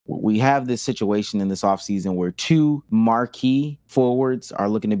we have this situation in this offseason where two marquee forwards are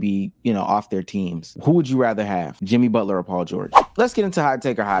looking to be, off their teams. Who would you rather have, Jimmy Butler or Paul George? Let's get into hot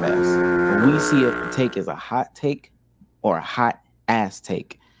take or hot ass. When we see a take as a hot take or a hot ass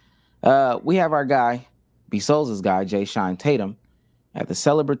take. We have our guy, B Souls' guy, Jay Shine Tatum, at the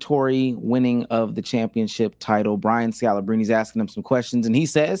celebratory winning of the championship title. Brian Scalabrini's asking him some questions, and he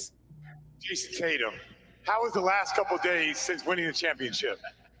says, Jason Tatum, how was the last couple of days since winning the championship?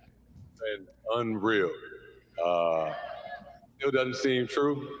 And unreal. Still doesn't seem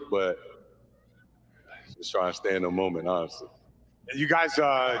true, but just trying to stay in the moment, honestly. And you guys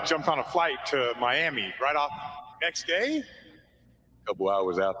jumped on a flight to Miami right off next day? A couple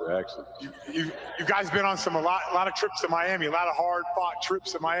hours after, actually. You guys been on a lot of trips to Miami, a lot of hard-fought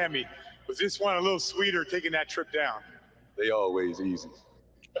trips to Miami. Was this one a little sweeter taking that trip down? They always easy.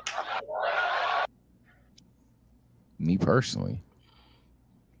 Me personally.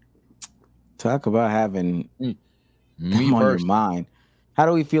 Talk about having them on your mind. How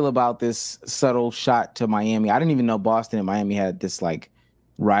do we feel about this subtle shot to Miami? I didn't even know Boston and Miami had this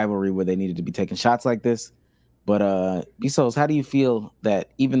rivalry where they needed to be taking shots like this. But Bezos, how do you feel that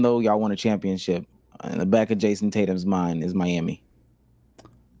even though y'all won a championship, in the back of Jason Tatum's mind is Miami?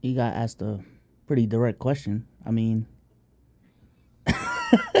 You got asked a pretty direct question. I mean,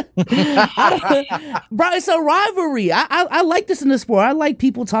 bro, it's a rivalry. I like this in the sport. I like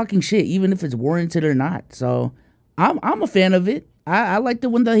people talking shit, even if it's warranted or not. So I'm a fan of it. I like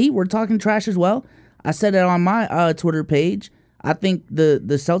when the Heat were talking trash as well. I said it on my Twitter page. I think the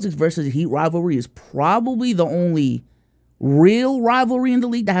Celtics versus Heat rivalry is probably the only real rivalry in the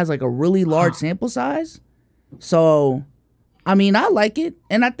league that has a really large sample size. So, I mean, I like it.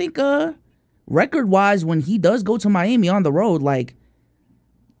 And I think record-wise, when he does go to Miami on the road, I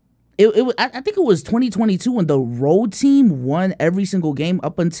think it was 2022 when the road team won every single game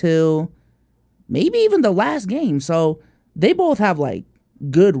up until maybe even the last game. So they both have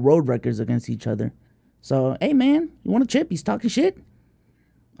good road records against each other. So, hey man, you want a chip? He's talking shit.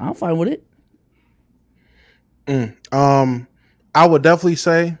 I'm fine with it. I would definitely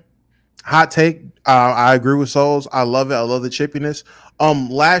say hot take. I agree with Souls. I love it. I love the chippiness.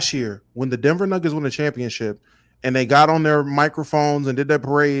 Last year when the Denver Nuggets won the championship and they got on their microphones and did their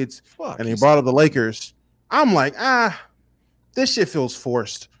parades and they brought up the Lakers, I'm like, this shit feels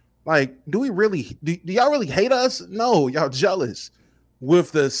forced. Do we really do y'all really hate us? No, y'all jealous.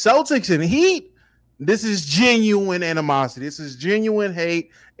 With the Celtics and Heat, this is genuine animosity. This is genuine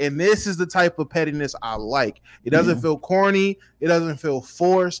hate, and this is the type of pettiness I like. It doesn't feel corny. It doesn't feel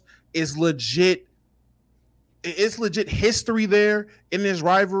forced. It's legit. It's legit history there in this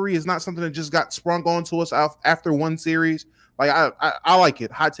rivalry. It's not something that just got sprung onto us after one series. I like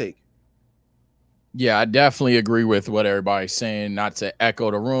it. Hot take. Yeah, I definitely agree with what everybody's saying. Not to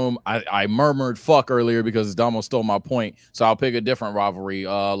echo the room, I murmured fuck earlier because Damo stole my point. So I'll pick a different rivalry,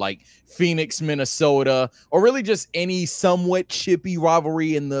 like Phoenix, Minnesota, or really just any somewhat chippy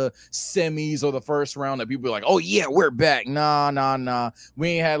rivalry in the semis or the first round that people are like, oh yeah, we're back. Nah. We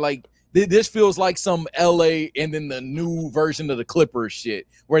ain't had this feels like some LA and then the new version of the Clippers shit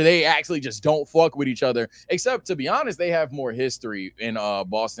where they actually just don't fuck with each other. Except, to be honest, they have more history in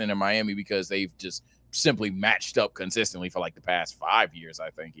Boston and Miami because they've just simply matched up consistently for the past 5 years,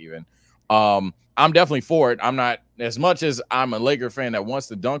 I think even. I'm definitely for it. I'm not, as much as I'm a Laker fan that wants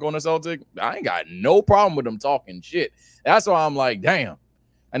to dunk on a Celtic, I ain't got no problem with them talking shit. That's why I'm like, damn,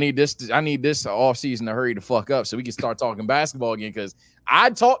 I need this offseason to hurry the fuck up so we can start talking basketball again because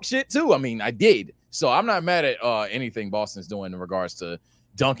I talk shit too. I mean, I did. So I'm not mad at anything Boston's doing in regards to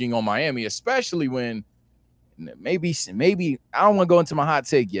dunking on Miami, especially when maybe I don't want to go into my hot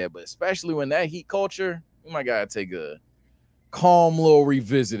take yet, but especially when that Heat culture, we might gotta take a calm little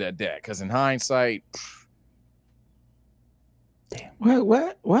revisit at that. Because in hindsight, damn.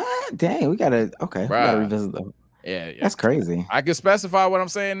 What? Dang, we gotta revisit them. Yeah, that's crazy. I can specify what I'm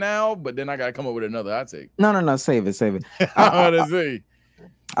saying now, but then I gotta come up with another hot take. No, save it.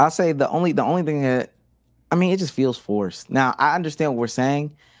 I'll say the only thing that, I mean, it just feels forced. Now, I understand what we're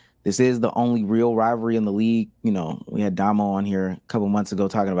saying. This is the only real rivalry in the league. We had Damo on here a couple months ago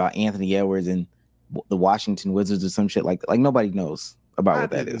talking about Anthony Edwards and the Washington Wizards or some shit like nobody knows about what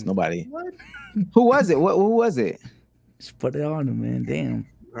that is. Nobody. What? Who was it? Who was it? Just put it on him, man. Damn.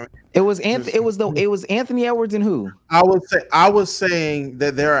 It was Anthony Edwards and who? I was saying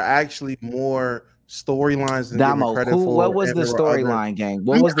that there are actually more storylines than Damo. credit for. What was the storyline, gang?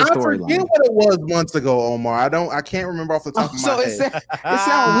 What was the storyline? I forget what it was months ago, Omar. I can't remember off the top of my head. It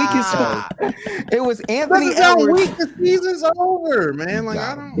sounds weak as It was Anthony Edwards. Weak. The season's over, man.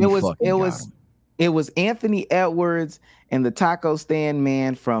 I don't. It was It was Anthony Edwards and the taco stand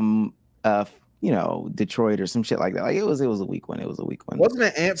man from Detroit or some shit like that. Like it was a weak one. It was a weak one. Wasn't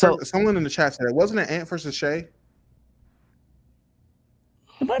it Ant? Someone in the chat said it. Wasn't it Ant versus Shea?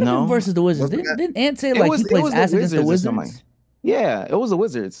 It might have been versus the Wizards. Didn't Ant say like he plays ass against the Wizards? Yeah, it was the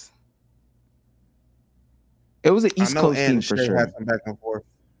Wizards. It was an East Coast team for sure. Had some back and forth.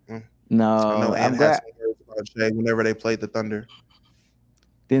 No, I know Ant had some words about Shea whenever they played the Thunder.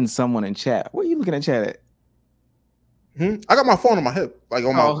 Then someone in chat. What are you looking at chat at? I got my phone on my hip, like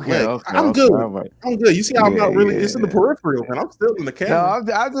on my leg. Okay, I'm good. Right. I'm good. You see how I'm not really. It's in the peripheral, and I'm still in the camera.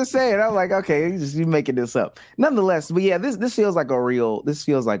 No, I'm just saying. I'm like, okay, you making this up. Nonetheless, but yeah, this feels like a real. This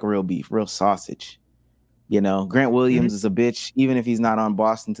feels like real beef, real sausage. Grant Williams is a bitch, even if he's not on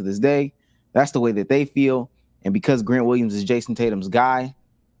Boston to this day. That's the way that they feel, and because Grant Williams is Jason Tatum's guy,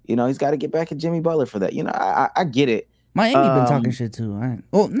 he's got to get back at Jimmy Butler for that. I get it. Miami been talking shit too.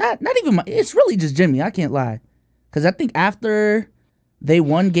 Not even. It's really just Jimmy. I can't lie. Because I think after they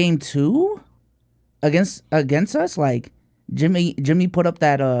won game 2 against us, like Jimmy put up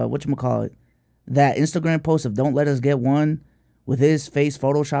that whatchamacallit, that Instagram post of "Don't let us get one" with his face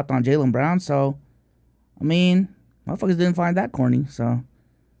photoshopped on Jaylen Brown. So, I mean, motherfuckers didn't find that corny. So,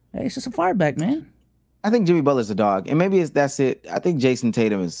 hey, it's just a fireback, man. I think Jimmy Butler's a dog, and maybe that's it. I think Jason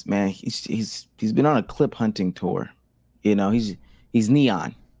Tatum is, man. He's been on a clip hunting tour. He's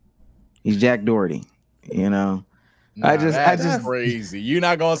Neon. He's Jack Doherty. I just crazy. You're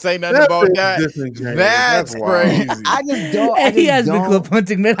not gonna say nothing about that. That's crazy. I just don't. He has been clip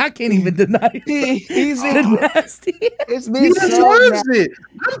hunting, man. I can't even deny it. He's been nasty. It's been he deserves it.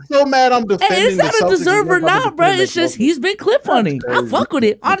 I'm so mad. I'm defending. Hey, it's not a deserve or not, bro. It's just he's been clip hunting. I fuck with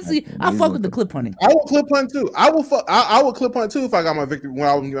it. Honestly, I fuck with the clip hunting. I will clip hunt too. I will clip hunt too if I got my victory when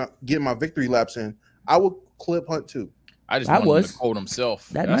I was getting my victory laps in. I will clip hunt too. I just want him to quote himself.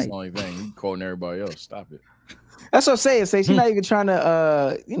 That's the only thing. He's quoting everybody else. Stop it. That's what I'm saying. She's not even trying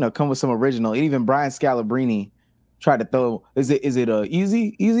to, come with some original. Even Brian Scalabrine tried to throw. Is it a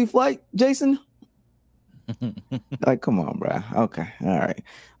easy flight, Jason? Like, come on, bro. Okay, all right.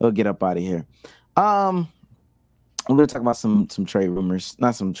 We'll get up out of here. We're gonna talk about some trade rumors,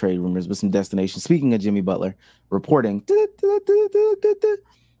 not some trade rumors, but some destinations. Speaking of Jimmy Butler reporting,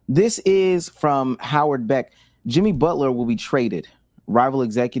 this is from Howard Beck. Jimmy Butler will be traded. Rival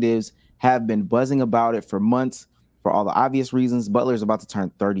executives have been buzzing about it for months. For all the obvious reasons, Butler is about to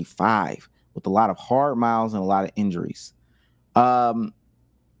turn 35 with a lot of hard miles and a lot of injuries. We got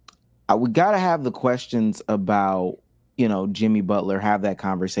to have the questions about, Jimmy Butler, have that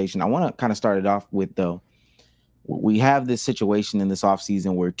conversation. I want to kind of start it off with, though, we have this situation in this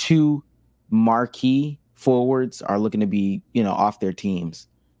offseason where 2 marquee forwards are looking to be, off their teams.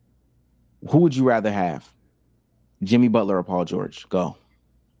 Who would you rather have? Jimmy Butler or Paul George? Go.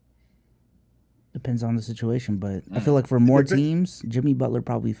 Depends on the situation, but I feel like for more teams, Jimmy Butler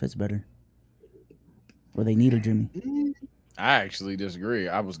probably fits better. Or they need a Jimmy. I actually disagree.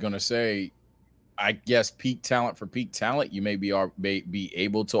 I was gonna say, I guess peak talent for peak talent, you may be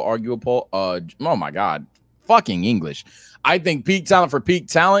able to argue a Paul. Oh my God, fucking English. I think peak talent for peak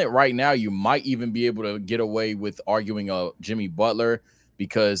talent right now, you might even be able to get away with arguing a Jimmy Butler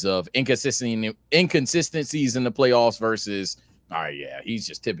because of inconsistencies in the playoffs versus. All right, yeah, he's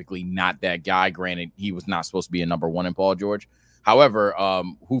just typically not that guy. Granted, he was not supposed to be a number 1 in Paul George. However,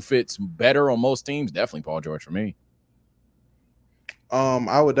 who fits better on most teams? Definitely Paul George for me.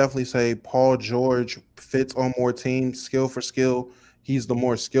 I would definitely say Paul George fits on more teams, skill for skill. He's the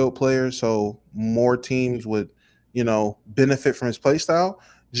more skilled player, so more teams would, benefit from his play style.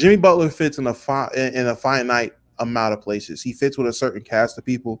 Jimmy Butler fits in a finite amount of places. He fits with a certain cast of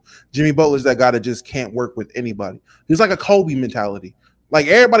people. Jimmy Butler's that guy that just can't work with anybody. He's like a Kobe mentality. Like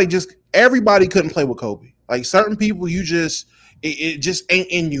everybody couldn't play with Kobe. Like certain people, it just ain't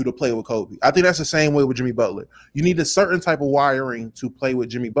in you to play with Kobe. I think that's the same way with Jimmy Butler. You need a certain type of wiring to play with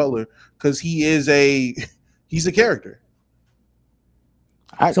Jimmy Butler because he's a character.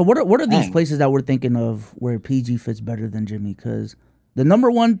 So what are these places that we're thinking of where PG fits better than Jimmy? Because the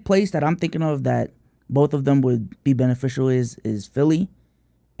number 1 place that I'm thinking of that both of them would be beneficial is Philly,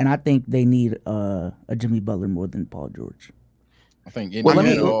 and I think they need a Jimmy Butler more than Paul George. I think. Let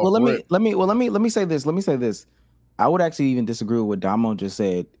me say this. Let me say this. I would actually even disagree with what Damo just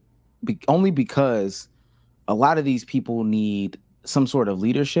said, only because a lot of these people need some sort of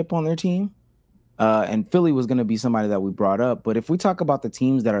leadership on their team, and Philly was going to be somebody that we brought up. But if we talk about the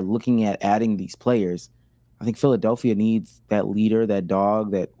teams that are looking at adding these players, I think Philadelphia needs that leader, that dog,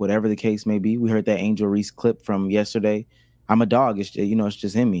 that whatever the case may be. We heard that Angel Reese clip from yesterday. I'm a dog. It's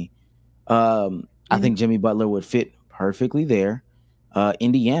just him, me. I think Jimmy Butler would fit perfectly there.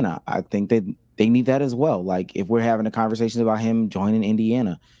 Indiana, I think they they need that as well. Like if we're having a conversation about him joining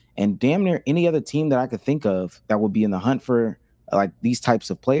Indiana and damn near any other team that I could think of that would be in the hunt for like these types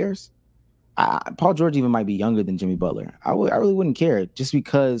of players, Paul George even might be younger than Jimmy Butler. I really wouldn't care just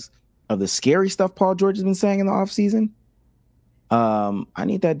because of the scary stuff Paul George has been saying in the offseason. I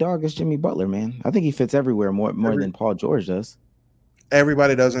need that dog as Jimmy Butler, man. I think he fits everywhere more than Paul George does.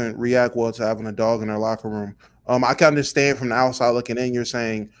 Everybody doesn't react well to having a dog in their locker room. I can understand from the outside looking in, you're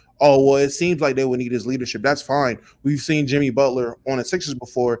saying, oh, well, it seems like they would need his leadership. That's fine. We've seen Jimmy Butler on the Sixers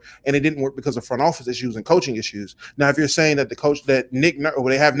before, and it didn't work because of front office issues and coaching issues. Now, if you're saying that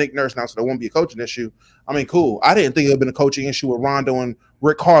they have Nick Nurse now, so there won't be a coaching issue, I mean, cool. I didn't think it would have been a coaching issue with Rondo and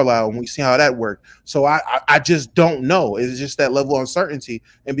Rick Carlisle when we see how that worked. So I just don't know. It's just that level of uncertainty.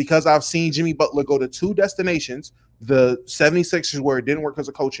 And because I've seen Jimmy Butler go to 2 destinations, the 76ers where it didn't work because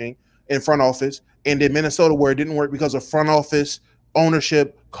of coaching in front office, and in Minnesota where it didn't work because of front office,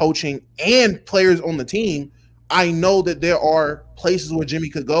 ownership, coaching, and players on the team, I know that there are places where Jimmy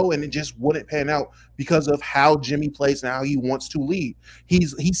could go and it just wouldn't pan out because of how Jimmy plays and how he wants to lead.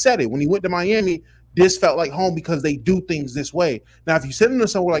 He said it when he went to Miami. This felt like home because they do things this way. Now, if you send them to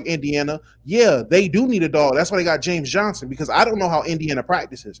somewhere like Indiana, yeah, they do need a dog. That's why they got James Johnson, because I don't know how Indiana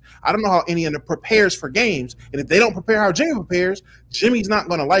practices. I don't know how Indiana prepares for games. And if they don't prepare how Jimmy prepares, Jimmy's not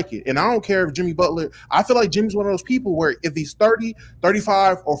going to like it. And I don't care if Jimmy Butler – I feel like Jimmy's one of those people where if he's 30,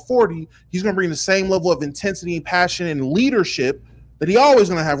 35, or 40, he's going to bring the same level of intensity, passion, and leadership that he always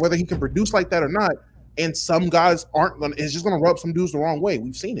going to have, whether he can produce like that or not. And some guys aren't going to – it's just going to rub some dudes the wrong way.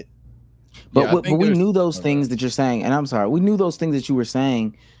 We've seen it. But we knew those things that you're saying, and I'm sorry, we knew those things that you were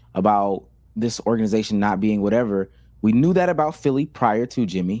saying about this organization not being whatever. We knew that about Philly prior to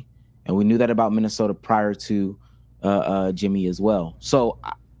Jimmy, and we knew that about Minnesota prior to Jimmy as well. So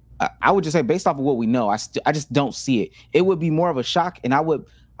I would just say, based off of what we know, I just don't see it. It would be more of a shock, and I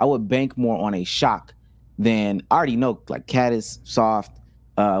would bank more on a shock than I already know. Like Cat is soft,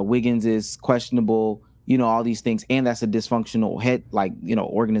 Wiggins is questionable. You know, all these things, and that's a dysfunctional head, like, you know,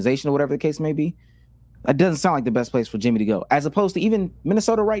 organization or whatever the case may be. That doesn't sound like the best place for Jimmy to go, as opposed to even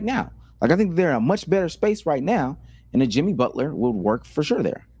Minnesota right now. Like, I think they're in a much better space right now, and a Jimmy Butler would work for sure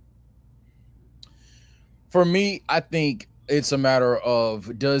there. For me, I think it's a matter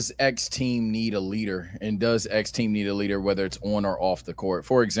of, does X team need a leader, and does X team need a leader, whether it's on or off the court?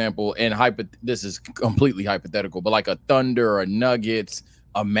 For example, and this is completely hypothetical, but like a Thunder, a Nuggets,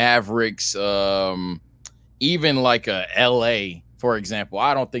 a Mavericks, even like a LA, for example,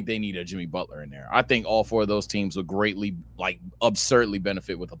 I don't think they need a Jimmy Butler in there. I think all 4 of those teams would greatly, like absurdly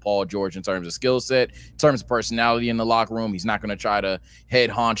benefit with a Paul George in terms of skill set, in terms of personality in the locker room. He's not going to try to head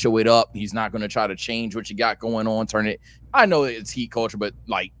honcho it up. He's not going to try to change what you got going on, turn it. I know it's Heat culture, but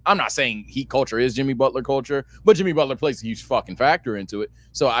like, I'm not saying Heat culture is Jimmy Butler culture, but Jimmy Butler plays a huge fucking factor into it.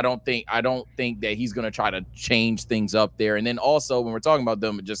 So I don't think that he's going to try to change things up there. And then also, when we're talking about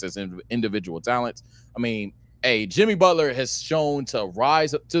them just as individual talents, I mean, hey, Jimmy Butler has shown to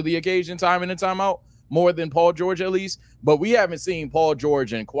rise up to the occasion time in and time out more than Paul George, at least. But we haven't seen Paul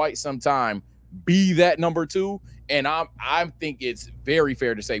George in quite some time be that number 2. And I think it's very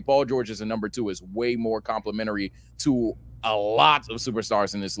fair to say Paul George as a number 2 is way more complimentary to a lot of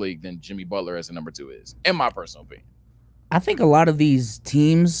superstars in this league than Jimmy Butler as a number 2 is, in my personal opinion. I think a lot of these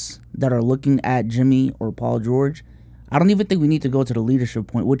teams that are looking at Jimmy or Paul George, I don't even think we need to go to the leadership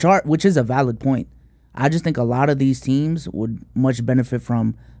point, which is a valid point. I just think a lot of these teams would much benefit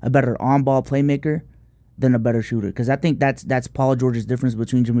from a better on-ball playmaker than a better shooter, because I think that's Paul George's difference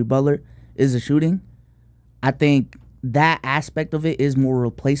between Jimmy Butler is the shooting. I think that aspect of it is more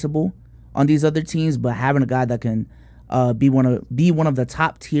replaceable on these other teams, but having a guy that can be one of the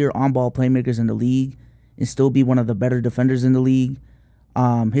top tier on-ball playmakers in the league and still be one of the better defenders in the league.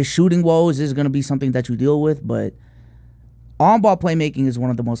 His shooting woes is going to be something that you deal with, but on-ball playmaking is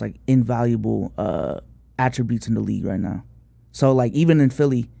one of the most like invaluable attributes in the league right now. So like even in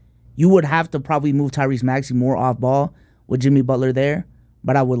Philly, you would have to probably move Tyrese Maxey more off-ball with Jimmy Butler there,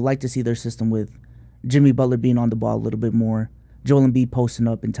 but I would like to see their system with Jimmy Butler being on the ball a little bit more, Joel Embiid posting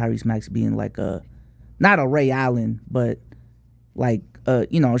up, and Tyrese Maxey being like not a Ray Allen, but like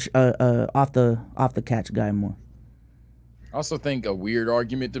off the catch guy more. I also think a weird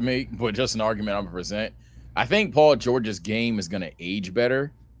argument to make, but just an argument I'm gonna present. I think Paul George's game is gonna age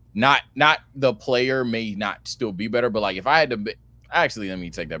better. Not the player may not still be better, but like if I had to actually, let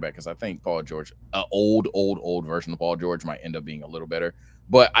me take that back, because I think Paul George, an old version of Paul George might end up being a little better.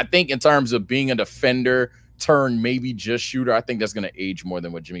 But I think in terms of being a defender turn maybe just shooter, I think that's going to age more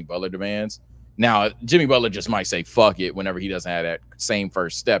than what Jimmy Butler demands. Now, Jimmy Butler just might say fuck it whenever he doesn't have that same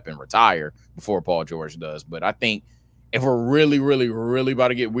first step and retire before Paul George does. But I think if we're really, really, really about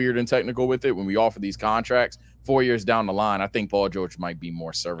to get weird and technical with it, when we offer these contracts 4 years down the line, I think Paul George might be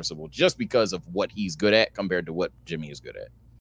more serviceable just because of what he's good at compared to what Jimmy is good at.